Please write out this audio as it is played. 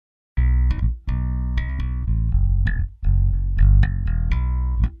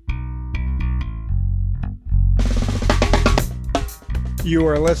You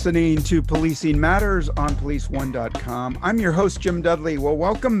are listening to Policing Matters on policeone.com. I'm your host, Jim Dudley. Well,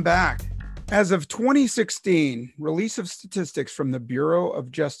 welcome back. As of 2016, release of statistics from the Bureau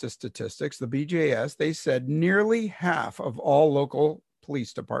of Justice Statistics, the BJS, they said nearly half of all local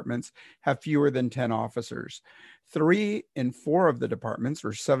police departments have fewer than 10 officers. 3 in 4 of the departments,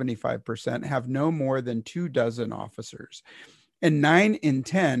 or 75%, have no more than 24 officers. And 9 in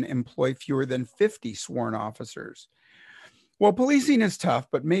 10 employ fewer than 50 sworn officers. Well, policing is tough,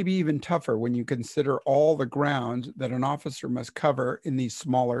 but maybe even tougher when you consider all the ground that an officer must cover in these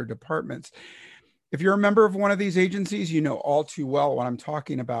smaller departments. If you're a member of one of these agencies, you know all too well what I'm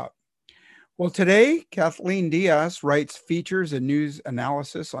talking about. Well, today, Kathleen Diaz writes features and news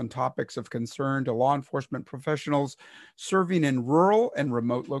analysis on topics of concern to law enforcement professionals serving in rural and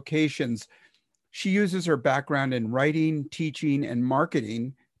remote locations. She uses her background in writing, teaching, and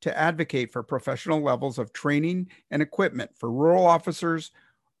marketing to advocate for professional levels of training and equipment for rural officers,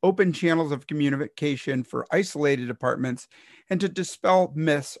 open channels of communication for isolated departments, and to dispel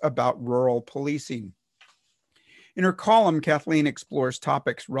myths about rural policing. In her column, Kathleen explores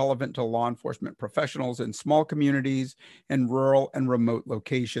topics relevant to law enforcement professionals in small communities and rural and remote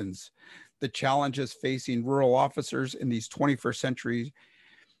locations. The challenges facing rural officers in these 21st century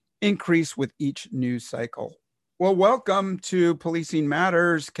increase with each news cycle. Well, welcome to Policing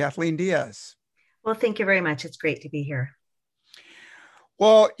Matters, Kathleen Diaz. Well, thank you very much. It's great to be here.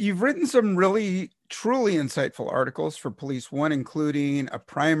 Well, you've written some really, truly insightful articles for Police One, including a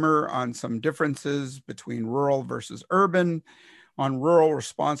primer on some differences between rural versus urban, on rural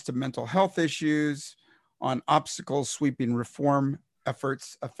response to mental health issues, on obstacles sweeping reform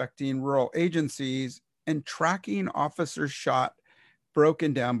efforts affecting rural agencies, and tracking officers shot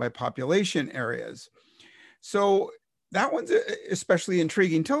broken down by population areas. So that one's especially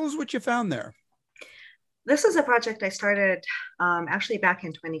intriguing. Tell us what you found there. This is a project I started actually back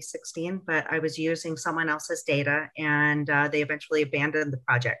in 2016, but I was using someone else's data and they eventually abandoned the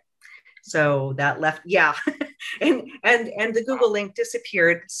project. So that left, and the Google link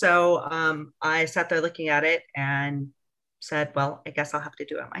disappeared. So I sat there looking at it and said, well, I guess I'll have to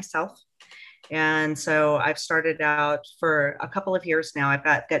do it myself. And so I've started out for a couple of years now. I've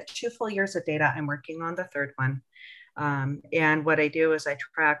got 2 full years of data. I'm working on the third one. And what I do is I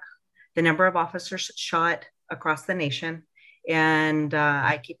track the number of officers shot across the nation. And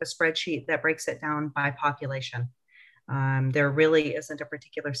I keep a spreadsheet that breaks it down by population. There really isn't a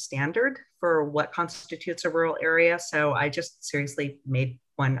particular standard for what constitutes a rural area. So I just seriously made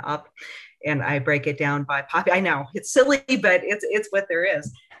one up and I break it down by I know it's silly, but it's what there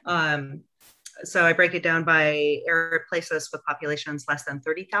is. So I break it down by places with populations less than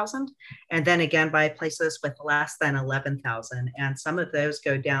 30,000, and then again by places with less than 11,000. And some of those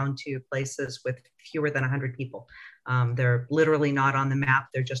go down to places with fewer than 100 people. They're literally not on the map.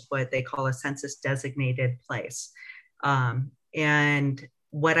 They're just what they call a census designated place. And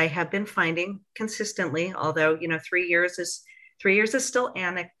what I have been finding consistently, although 3 years is still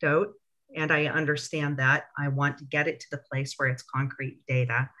anecdote, and I understand that. I want to get it to the place where it's concrete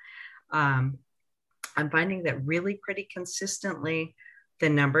data. I'm finding that really pretty consistently, the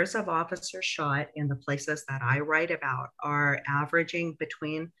numbers of officers shot in the places that I write about are averaging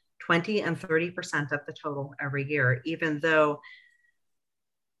between 20 and 30% of the total every year, even though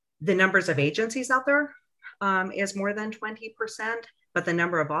the numbers of agencies out there is more than 20%, but the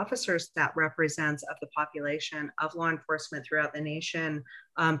number of officers that represents of the population of law enforcement throughout the nation,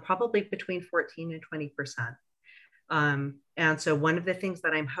 probably between 14 and 20%. And so one of the things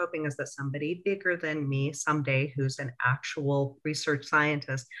that I'm hoping is that somebody bigger than me someday, who's an actual research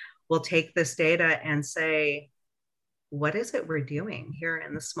scientist, will take this data and say, what is it we're doing here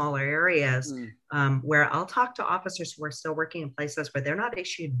in the smaller areas, where I'll talk to officers who are still working in places where they're not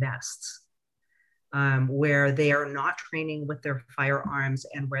issued vests, where they are not training with their firearms,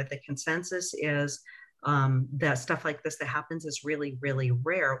 and where the consensus is that stuff like this that happens is really, really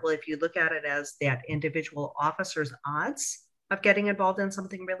rare. Well, if you look at it as that individual officer's odds of getting involved in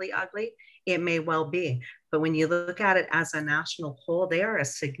something really ugly, it may well be. But when you look at it as a national whole, they are a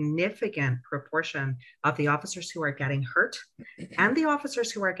significant proportion of the officers who are getting hurt and the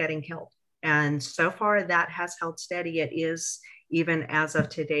officers who are getting killed. And so far that has held steady. It is, even as of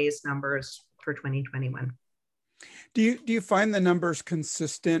today's numbers for 2021. Do you find the numbers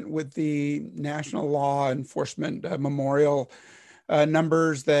consistent with the National Law Enforcement Memorial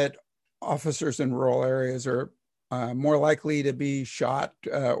numbers that officers in rural areas are more likely to be shot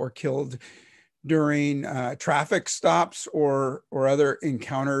or killed during traffic stops or other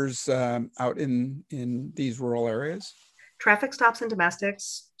encounters out in these rural areas? Traffic stops and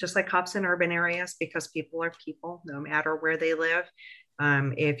domestics, just like cops in urban areas, because people are people, no matter where they live.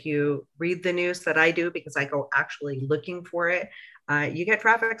 If you read the news that I do, because I go actually looking for it, you get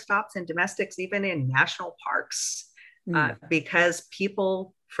traffic stops and domestics even in national parks, because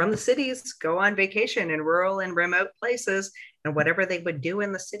people from the cities go on vacation in rural and remote places, and whatever they would do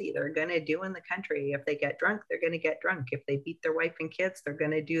in the city, they're going to do in the country. If they get drunk, they're going to get drunk. If they beat their wife and kids, they're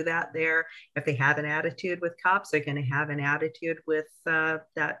going to do that there. If they have an attitude with cops, they're going to have an attitude with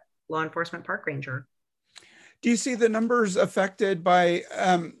that law enforcement park ranger. Do you see the numbers affected by,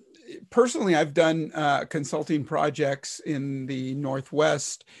 personally, I've done consulting projects in the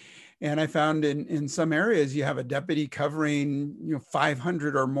Northwest, and I found in some areas you have a deputy covering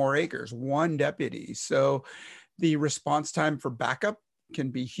 500 or more acres, one deputy. So the response time for backup can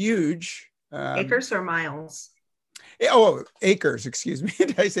be huge. Acres or miles? Oh, acres, excuse me.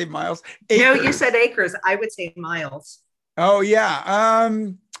 Did I say miles? Acres. No, you said acres. I would say miles. Oh, yeah.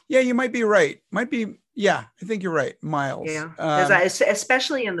 Yeah, you might be right. Yeah, I think you're right. Miles. Yeah,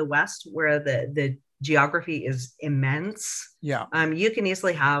 especially in the West where the geography is immense. Yeah. You can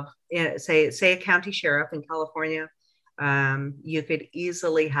easily have, say a county sheriff in California. You could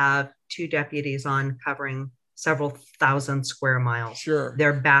easily have two deputies on covering several thousand square miles. Sure.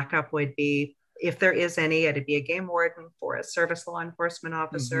 Their backup would be, if there is any, it'd be a game warden, forest service law enforcement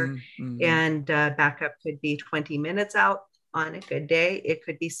officer, and backup could be 20 minutes out on a good day. It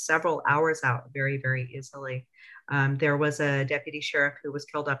could be several hours out very, very easily. There was a deputy sheriff who was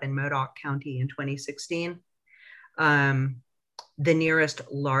killed up in Modoc County in 2016. The nearest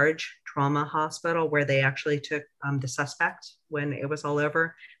large trauma hospital where they actually took the suspect when it was all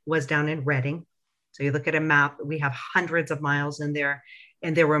over was down in Redding. So you look at a map, we have hundreds of miles in there,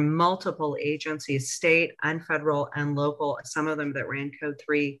 and there were multiple agencies, state and federal and local, some of them that ran code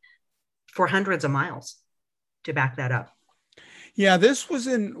 3 for hundreds of miles to back that up. Yeah, this was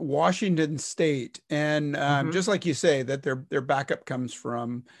in Washington State, and just like you say, that their backup comes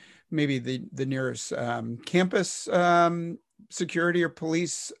from maybe the nearest campus security or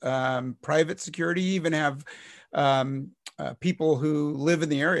police, private security. You even have people who live in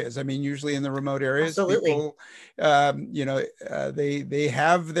the areas. I mean, usually in the remote areas, absolutely. People, they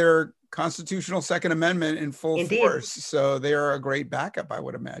have their constitutional Second Amendment in full Indeed. force, so they are a great backup, I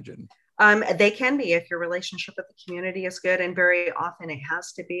would imagine. They can be if your relationship with the community is good, and very often it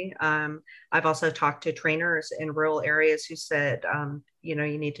has to be. I've also talked to trainers in rural areas who said, you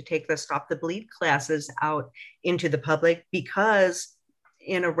need to take the Stop the Bleed classes out into the public, because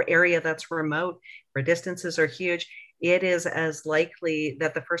in an area that's remote, where distances are huge, it is as likely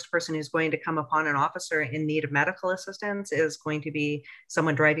that the first person who's going to come upon an officer in need of medical assistance is going to be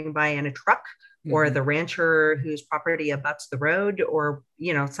someone driving by in a truck, or the rancher whose property abuts the road, or,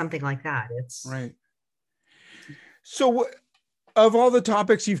 something like that. It's right. So of all the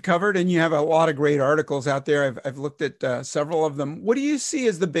topics you've covered, and you have a lot of great articles out there, I've looked at several of them. What do you see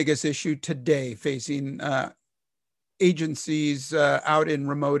as the biggest issue today facing agencies out in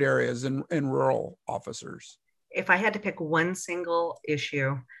remote areas and rural officers? If I had to pick one single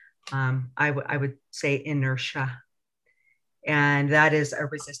issue, I would say inertia. And that is a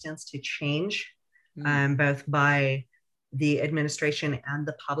resistance to change, both by the administration and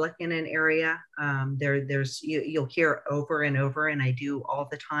the public in an area. You'll hear over and over, and I do all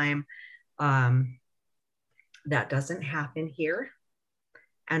the time, that doesn't happen here,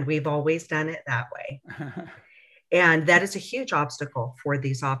 and we've always done it that way. And that is a huge obstacle for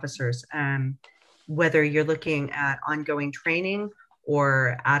these officers. Whether you're looking at ongoing training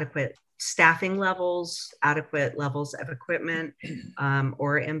or adequate staffing levels, adequate levels of equipment,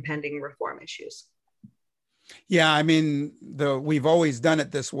 or impending reform issues. Yeah, I mean, we've always done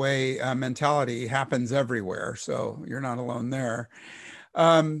it this way mentality happens everywhere, so you're not alone there.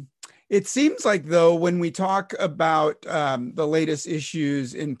 It seems like, though, when we talk about the latest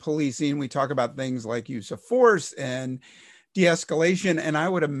issues in policing, we talk about things like use of force and de-escalation, and I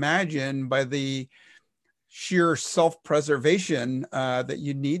would imagine by the sheer self-preservation that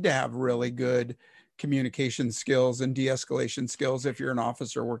you need to have really good communication skills and de-escalation skills if you're an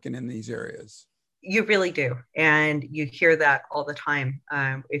officer working in these areas. You really do. And you hear that all the time.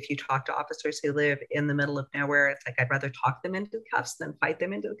 If you talk to officers who live in the middle of nowhere, it's like, I'd rather talk them into the cuffs than fight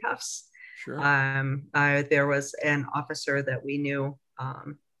them into the cuffs. Sure. There was an officer that we knew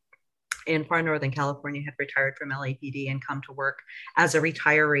in far Northern California, had retired from LAPD and come to work as a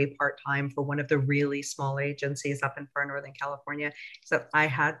retiree part-time for one of the really small agencies up in far Northern California. So I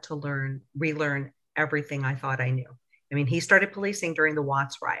had to relearn everything I thought I knew. I mean, he started policing during the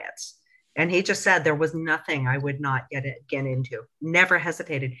Watts riots, and he just said there was nothing I would not get into, never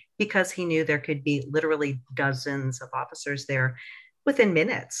hesitated, because he knew there could be literally dozens of officers there within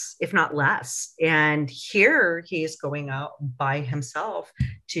minutes, if not less. And here he's going out by himself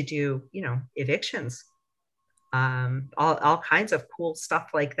to do, evictions, all kinds of cool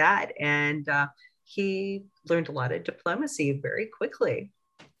stuff like that. And he learned a lot of diplomacy very quickly.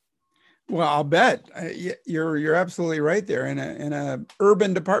 Well, I'll bet. You're absolutely right there. In a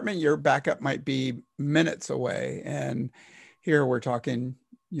urban department, your backup might be minutes away, and here we're talking,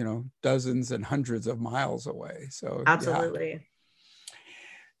 dozens and hundreds of miles away. So yeah. Absolutely.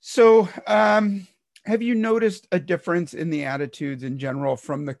 So have you noticed a difference in the attitudes in general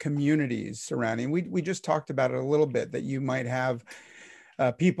from the communities surrounding? We just talked about it a little bit, that you might have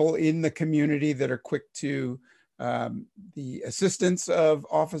people in the community that are quick to the assistance of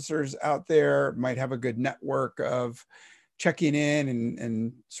officers out there, might have a good network of checking in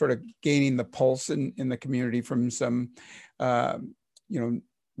and sort of gaining the pulse in the community from some,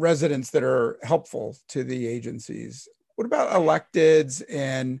 residents that are helpful to the agencies. What about electeds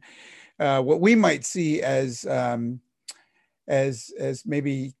and what we might see as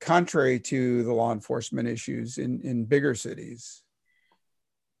maybe contrary to the law enforcement issues in bigger cities?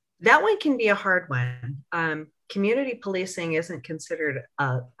 That one can be a hard one. Community policing isn't considered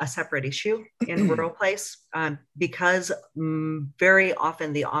a separate issue in rural place because very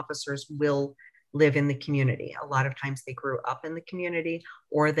often the officers will live in the community. A lot of times they grew up in the community,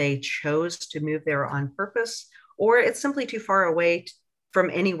 or they chose to move there on purpose, or it's simply too far away from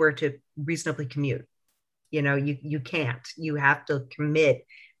anywhere to reasonably commute. You can't. You have to commit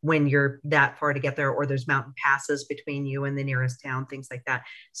when you're that far to get there, or there's mountain passes between you and the nearest town, things like that.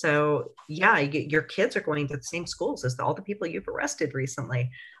 So yeah, your kids are going to the same schools as all the people you've arrested recently.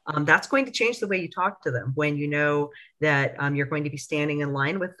 That's going to change the way you talk to them when you know that you're going to be standing in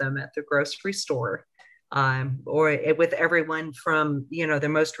line with them at the grocery store, or with everyone from, the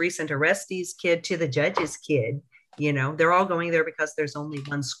most recent arrestee's kid to the judge's kid. They're all going there because there's only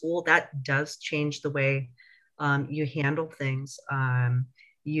one school. That does change the way you handle things.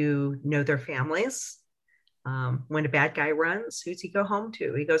 You know their families. When a bad guy runs, who's he go home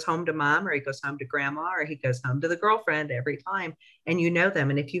to? He goes home to mom, or he goes home to grandma, or he goes home to the girlfriend every time. And you know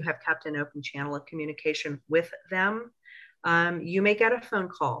them. And if you have kept an open channel of communication with them, you may get a phone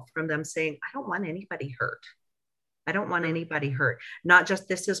call from them saying, I don't want anybody hurt. I don't want anybody hurt. Not just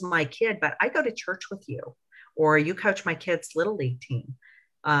this is my kid, but I go to church with you, or you coach my kid's little league team.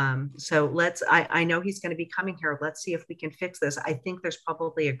 So I know he's going to be coming here. Let's see if we can fix this. I think there's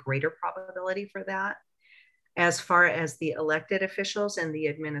probably a greater probability for that. As far as the elected officials and the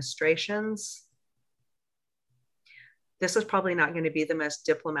administrations, this is probably not going to be the most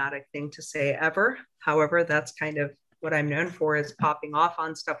diplomatic thing to say ever. However, that's kind of what I'm known for, is popping off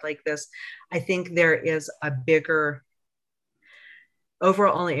on stuff like this. I think there is a bigger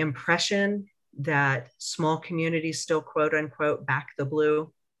overall impression that small communities still, quote unquote, back the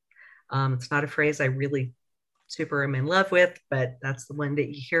blue. It's not a phrase I really super am in love with, but that's the one that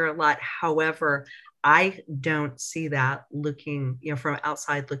you hear a lot. However, I don't see that looking, from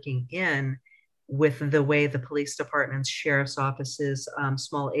outside looking in, with the way the police departments, sheriff's offices,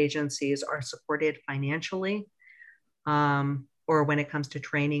 small agencies are supported financially, or when it comes to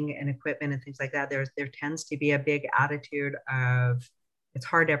training and equipment and things like that. There tends to be a big attitude of, it's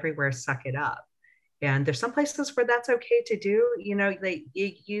hard everywhere, suck it up. And there's some places where that's okay to do.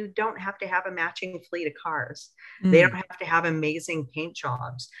 You don't have to have a matching fleet of cars. They don't have to have amazing paint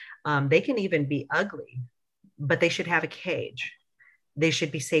jobs. They can even be ugly, but they should have a cage. They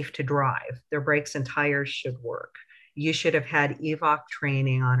should be safe to drive. Their brakes and tires should work. You should have had EVOC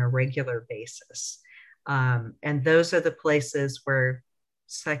training on a regular basis. And those are the places where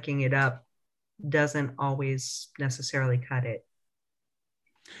sucking it up doesn't always necessarily cut it.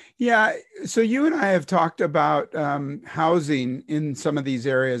 Yeah. So you and I have talked about housing in some of these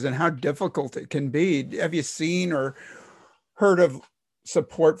areas and how difficult it can be. Have you seen or heard of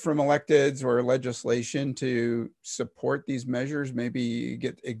support from electeds or legislation to support these measures? Maybe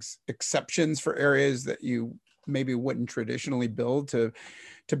get exceptions for areas that you maybe wouldn't traditionally build, to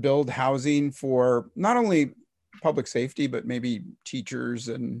build housing for not only public safety, but maybe teachers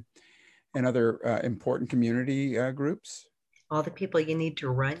and other important community groups? All the people you need to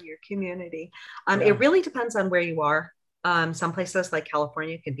run your community. Yeah. It really depends on where you are. Some places like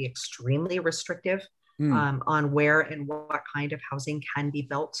California can be extremely restrictive on where and what kind of housing can be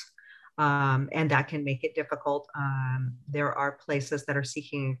built. And that can make it difficult. There are places that are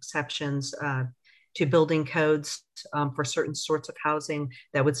seeking exceptions to building codes for certain sorts of housing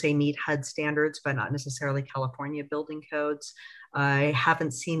that would say meet HUD standards, but not necessarily California building codes. I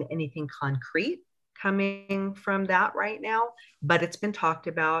haven't seen anything concrete coming from that right now, but it's been talked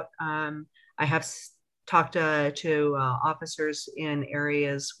about. I have talked to officers in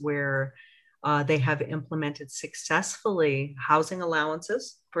areas where they have implemented successfully housing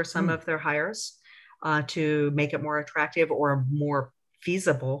allowances for some of their hires to make it more attractive or more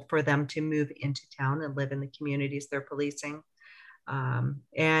feasible for them to move into town and live in the communities they're policing.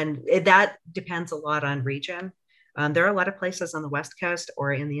 That depends a lot on region. There are a lot of places on the West Coast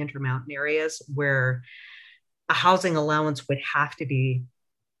or in the Intermountain areas where a housing allowance would have to be,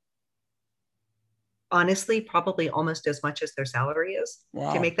 honestly, probably almost as much as their salary is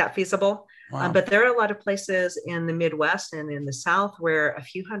to make that feasible. Wow. But there are a lot of places in the Midwest and in the South where a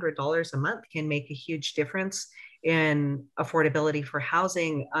few $100s a month can make a huge difference in affordability for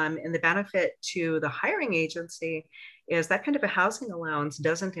housing. And the benefit to the hiring agency is that kind of a housing allowance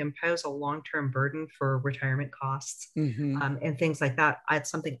doesn't impose a long-term burden for retirement costs and things like that. It's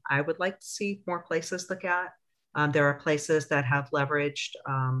something I would like to see more places look at. There are places that have leveraged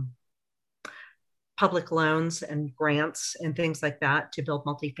public loans and grants and things like that to build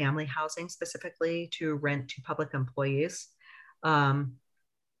multifamily housing specifically to rent to public employees. And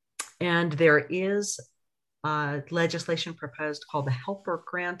there is legislation proposed called the Helper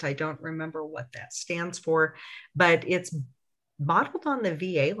Grant. I don't remember what that stands for, but it's modeled on the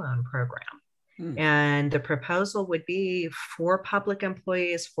VA loan program. And the proposal would be for public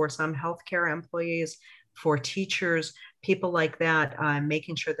employees, for some healthcare employees, for teachers, people like that,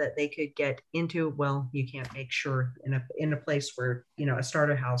 making sure that they could get into, well, you can't make sure in a place where, a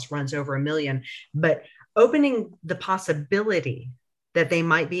starter house runs over $1 million, but opening the possibility that they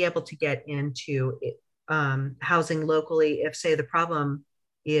might be able to get into housing locally if, say, the problem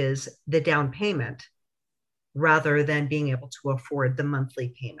is the down payment rather than being able to afford the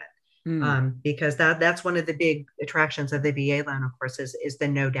monthly payment. Because that's one of the big attractions of the VA loan, of course, is the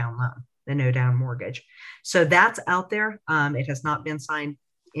no down loan, the no down mortgage. So that's out there. It has not been signed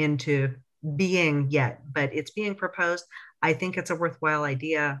into being yet, but it's being proposed. I think it's a worthwhile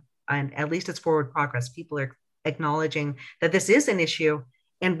idea, and at least it's forward progress. People are acknowledging that this is an issue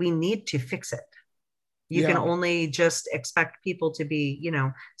and we need to fix it. You can only just expect people to be,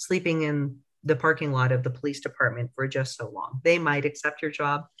 sleeping in the parking lot of the police department for just so long. They might accept your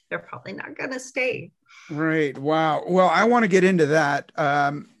job. They're probably not going to stay. Right. Wow. Well, I want to get into that,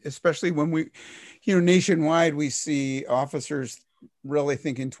 especially when we, nationwide, we see officers really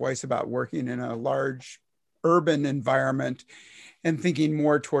thinking twice about working in a large urban environment and thinking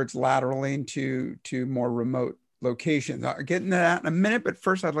more towards lateraling to more remote locations. I'll get into that in a minute, but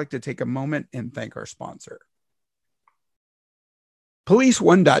first I'd like to take a moment and thank our sponsor.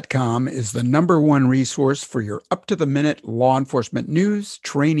 PoliceOne.com is the #1 resource for your up-to-the-minute law enforcement news,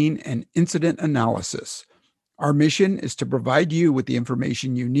 training, and incident analysis. Our mission is to provide you with the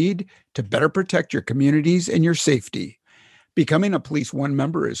information you need to better protect your communities and your safety. Becoming a Police One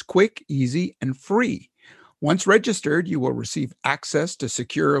member is quick, easy, and free. Once registered, you will receive access to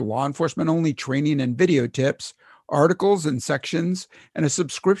secure law enforcement-only training and video tips, articles and sections, and a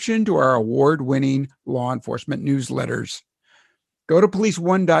subscription to our award-winning law enforcement newsletters. Go to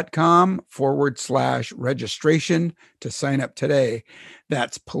policeone.com/registration to sign up today.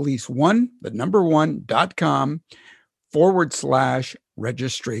 That's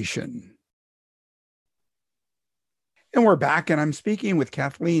policeone.com/registration. And we're back, and I'm speaking with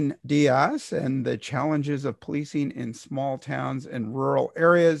Kathleen Diaz and the challenges of policing in small towns and rural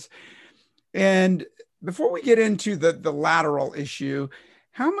areas. And before we get into the lateral issue,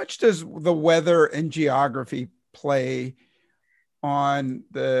 how much does the weather and geography play on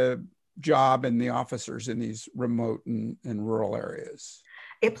the job and the officers in these remote and rural areas?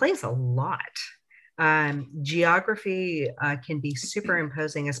 It plays a lot. Geography can be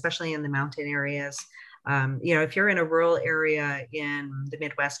superimposing, especially in the mountain areas. If you're in a rural area in the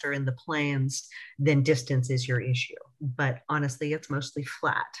Midwest or in the plains, then distance is your issue. But honestly, it's mostly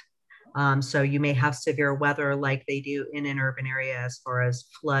flat. So you may have severe weather like they do in an urban area as far as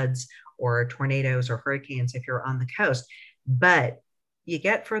floods or tornadoes or hurricanes if you're on the coast. But you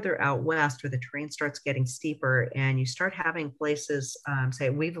get further out west where the terrain starts getting steeper and you start having places,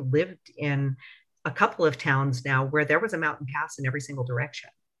 say we've lived in a couple of towns now where there was a mountain pass in every single direction.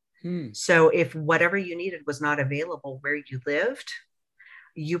 So if whatever you needed was not available where you lived,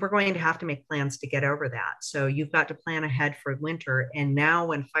 you were going to have to make plans to get over that. So you've got to plan ahead for winter. And now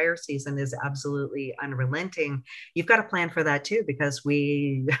when fire season is absolutely unrelenting, you've got to plan for that too, because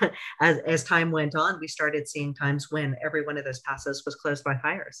as time went on, we started seeing times when every one of those passes was closed by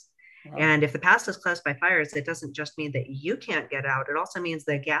fires. Wow. And if the pass is closed by fires, it doesn't just mean that you can't get out. It also means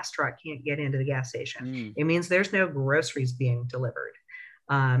the gas truck can't get into the gas station. It means there's no groceries being delivered.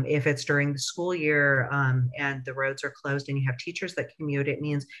 If it's during the school year and the roads are closed and you have teachers that commute, it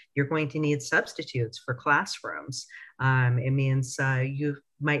means you're going to need substitutes for classrooms. It means you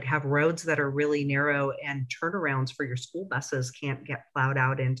might have roads that are really narrow and turnarounds for your school buses can't get plowed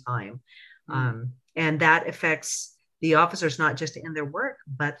out in time. And that affects the officers, not just in their work,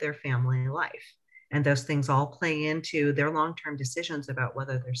 but their family life. And those things all play into their long-term decisions about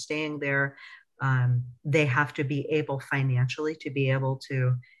whether they're staying there. They have to be able financially to be able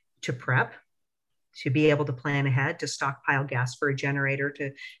to prep, to be able to plan ahead, to stockpile gas for a generator,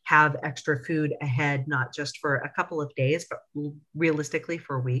 to have extra food ahead, not just for a couple of days, but realistically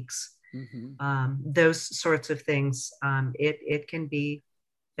for weeks. Those sorts of things. It can be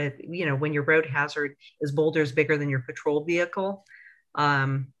that, when your road hazard is boulders bigger than your patrol vehicle,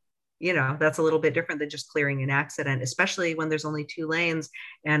 that's a little bit different than just clearing an accident, especially when there's only 2 lanes.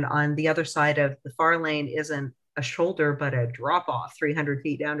 And on the other side of the far lane isn't a shoulder, but a drop off 300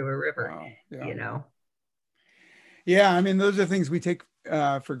 feet down to a river. Wow. Yeah. I mean, those are things we take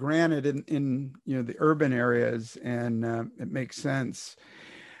for granted in the urban areas, and it makes sense.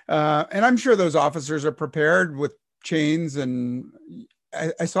 And I'm sure those officers are prepared with chains. And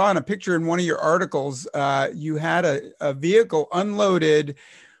I saw in a picture in one of your articles, you had a vehicle unloaded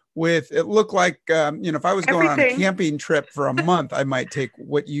with, it looked like, if I was going on a camping trip for a month, I might take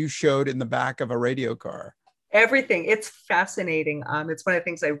what you showed in the back of a radio car. Everything. It's fascinating. It's one of the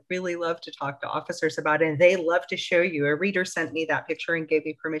things I really love to talk to officers about, and they love to show you. A reader sent me that picture and gave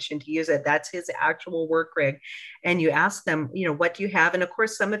me permission to use it. That's his actual work rig. And you ask them, what do you have? And of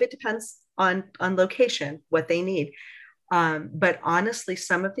course, some of it depends on location, what they need. But honestly,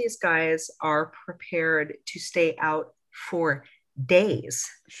 some of these guys are prepared to stay out for days.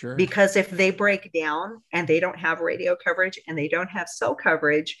 Sure. Because if they break down and they don't have radio coverage and they don't have cell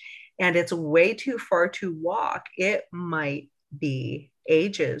coverage and it's way too far to walk, it might be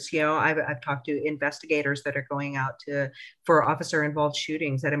ages. I've talked to investigators that are going out for officer involved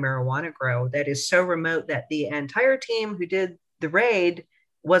shootings at a marijuana grow that is so remote that the entire team who did the raid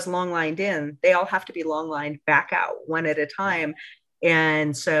was long lined in. They all have to be long lined back out one at a time.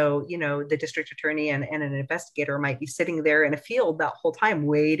 And so, the district attorney and an investigator might be sitting there in a field that whole time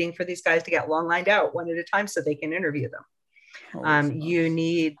waiting for these guys to get long lined out one at a time so they can interview them.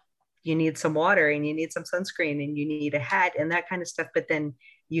 You need some water, and you need some sunscreen, and you need a hat and that kind of stuff. But then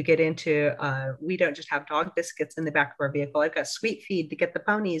you get into, we don't just have dog biscuits in the back of our vehicle. I've got sweet feed to get the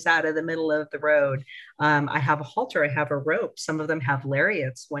ponies out of the middle of the road. I have a halter, I have a rope. Some of them have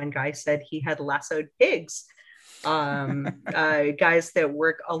lariats. One guy said he had lassoed pigs. Guys that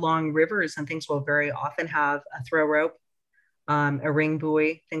work along rivers and things will very often have a throw rope, a ring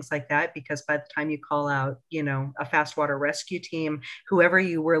buoy, things like that, because by the time you call out, a fast water rescue team, whoever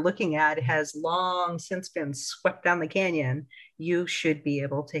you were looking at has long since been swept down the canyon. You should be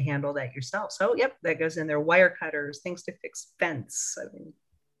able to handle that yourself. So, yep, that goes in there. Wire cutters, things to fix fence.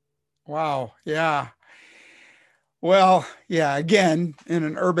 Wow. Yeah. Well, yeah, again, in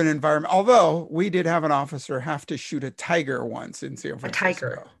an urban environment, although we did have an officer have to shoot a tiger once in San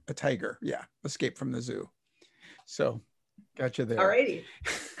Francisco. A tiger, yeah, escaped from the zoo. So, got you there. All righty.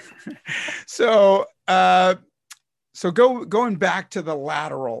 So going back to the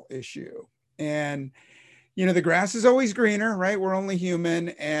lateral issue, and, the grass is always greener, right? We're only human.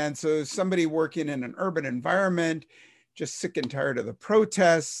 And so somebody working in an urban environment, just sick and tired of the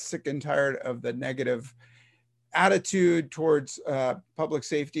protests, sick and tired of the negative attitude towards public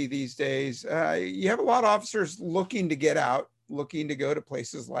safety these days. You have a lot of officers looking to get out, looking to go to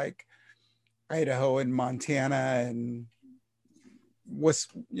places like Idaho and Montana and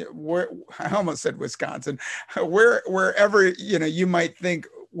I almost said Wisconsin, wherever you might think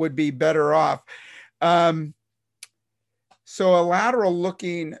would be better off. So a lateral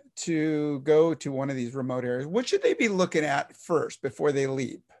looking to go to one of these remote areas, what should they be looking at first before they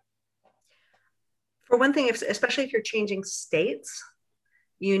leave? For one thing, especially if you're changing states,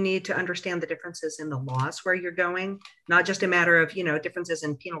 you need to understand the differences in the laws where you're going, not just a matter of, differences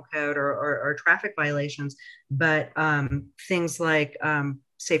in penal code or traffic violations, but things like,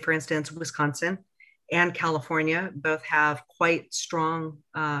 say, for instance, Wisconsin and California both have quite strong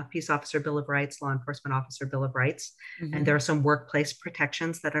peace officer Bill of Rights, law enforcement officer Bill of Rights. Mm-hmm. And there are some workplace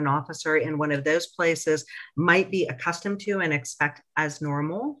protections that an officer in one of those places might be accustomed to and expect as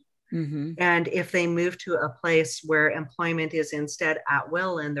normal. Mm-hmm. And if they move to a place where employment is instead at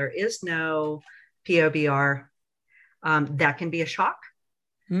will and there is no POBR, that can be a shock.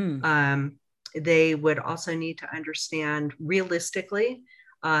 They would also need to understand realistically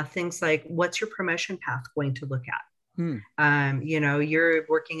things like, what's your promotion path going to look at? You're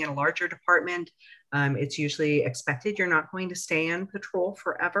working in a larger department. It's usually expected you're not going to stay in patrol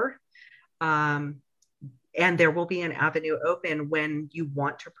forever. Um, and there will be an avenue open when you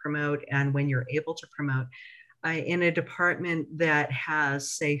want to promote and when you're able to promote. In a department that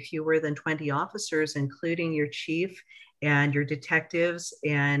has, say, fewer than 20 officers, including your chief and your detectives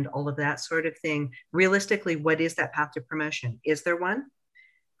and all of that sort of thing, realistically, what is that path to promotion? Is there one?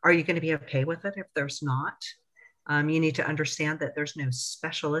 Are you going to be okay with it if there's not? You need to understand that there's no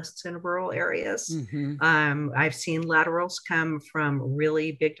specialists in rural areas. Mm-hmm. I've seen laterals come from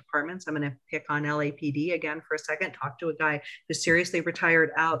really big departments. I'm going to pick on LAPD again for a second. Talk to a guy who seriously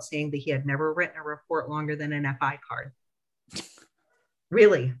retired out saying that he had never written a report longer than an FI card.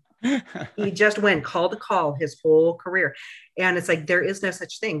 Really. He just went call to call his whole career. And it's like, there is no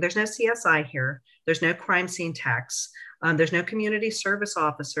such thing. There's no CSI here. There's no crime scene techs. There's no community service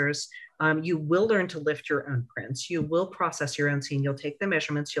officers. You will learn to lift your own prints. You will process your own scene. You'll take the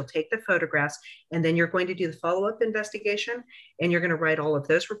measurements, you'll take the photographs, and then you're going to do the follow-up investigation, and you're going to write all of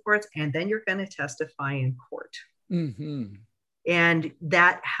those reports, and then you're going to testify in court. Mm-hmm. And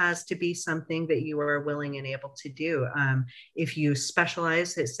that has to be something that you are willing and able to do. If you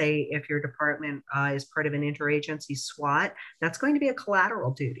specialize, say, if your department is part of an interagency SWAT, that's going to be a collateral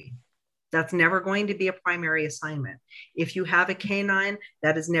duty. That's never going to be a primary assignment. If you have a K-9,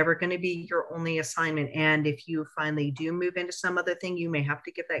 that is never going to be your only assignment. And if you finally do move into some other thing, you may have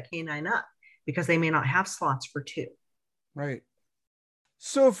to give that K-9 up because they may not have slots for two. Right.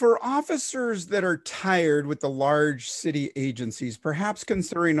 So for officers that are tired with the large city agencies, perhaps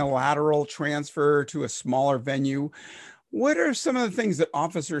considering a lateral transfer to a smaller venue, what are some of the things that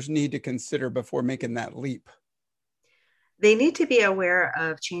officers need to consider before making that leap? They need to be aware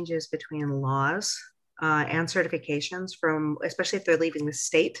of changes between laws and certifications from, especially if they're leaving the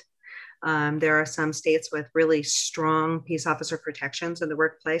state. There are some states with really strong peace officer protections in the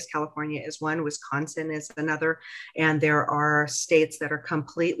workplace. California is one, Wisconsin is another. And there are states that are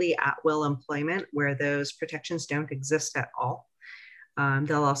completely at will employment where those protections don't exist at all.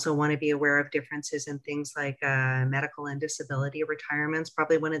 They'll also want to be aware of differences in things like medical and disability retirements.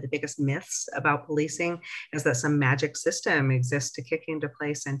 Probably one of the biggest myths about policing is that some magic system exists to kick into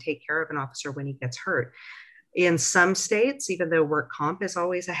place and take care of an officer when he gets hurt. In some states, even though work comp is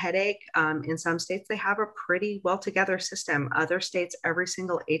always a headache, in some states, they have a pretty well together system. Other states, every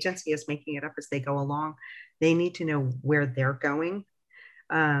single agency is making it up as they go along. They need to know where they're going.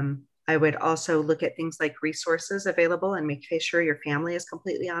 I would also look at things like resources available and make sure your family is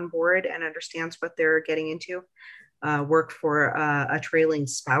completely on board and understands what they're getting into. Work for a trailing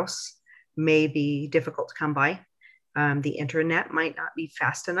spouse may be difficult to come by. The internet might not be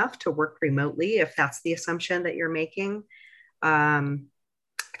fast enough to work remotely if that's the assumption that you're making. Childcare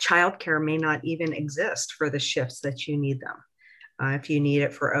may not even exist for the shifts that you need them. If you need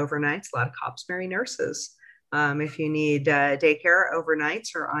it for overnights, a lot of cops marry nurses. If you need daycare overnights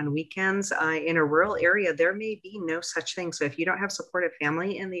or on weekends in a rural area, there may be no such thing. So if you don't have supportive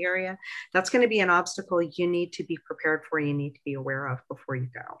family in the area, that's going to be an obstacle you need to be prepared for, you need to be aware of before you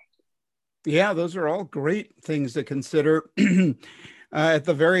go. Yeah, those are all great things to consider at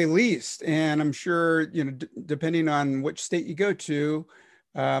the very least. And I'm sure, depending on which state you go to,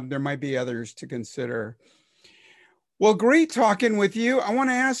 there might be others to consider. Well, great talking with you. I want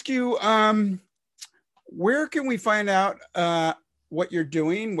to ask you, where can we find out what you're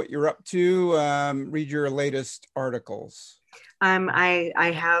doing, what you're up to, read your latest articles?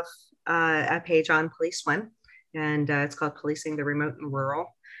 I have a page on Police One, and it's called Policing the Remote and Rural.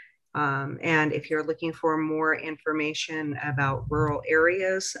 And if you're looking for more information about rural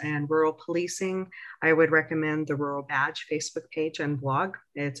areas and rural policing, I would recommend the Rural Badge Facebook page and blog.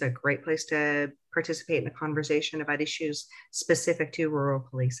 It's a great place to participate in a conversation about issues specific to rural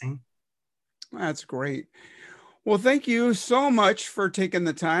policing. That's great. Well, thank you so much for taking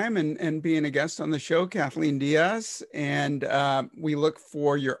the time and being a guest on the show, Kathleen Diaz. And we look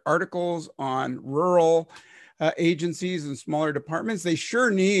for your articles on rural agencies and smaller departments. They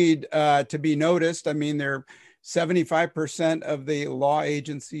sure need to be noticed. I mean, they're 75% of the law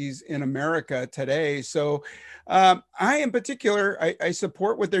agencies in America today. So I, in particular, I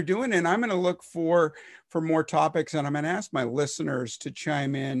support what they're doing, and I'm going to look for more topics, and I'm going to ask my listeners to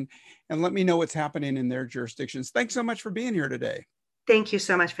chime in and let me know what's happening in their jurisdictions. Thanks so much for being here today. Thank you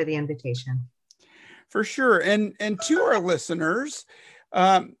so much for the invitation. For sure. And to our listeners,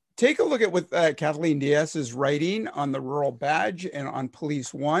 take a look at what Kathleen Diaz is writing on the Rural Badge and on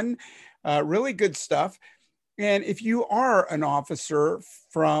Police One. Really good stuff. And if you are an officer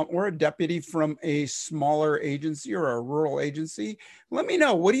or a deputy from a smaller agency or a rural agency, let me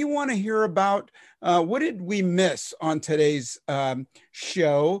know. What do you want to hear about? What did we miss on today's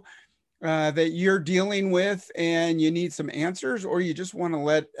show? that you're dealing with and you need some answers, or you just want to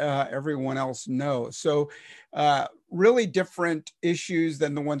let everyone else know. So really different issues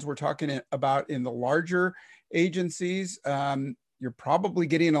than the ones we're talking about in the larger agencies. You're probably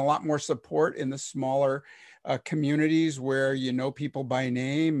getting a lot more support in the smaller communities where you know people by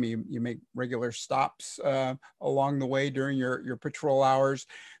name. You make regular stops along the way during your patrol hours.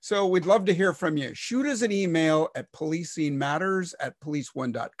 So we'd love to hear from you. Shoot us an email at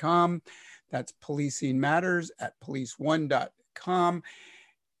policingmatters@policeone.com. That's policingmatters@policeone.com.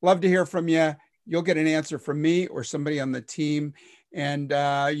 Love to hear from you. You'll get an answer from me or somebody on the team. And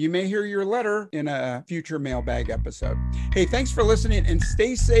you may hear your letter in a future mailbag episode. Hey, thanks for listening, and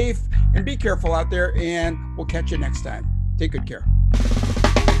stay safe and be careful out there. And we'll catch you next time. Take good care.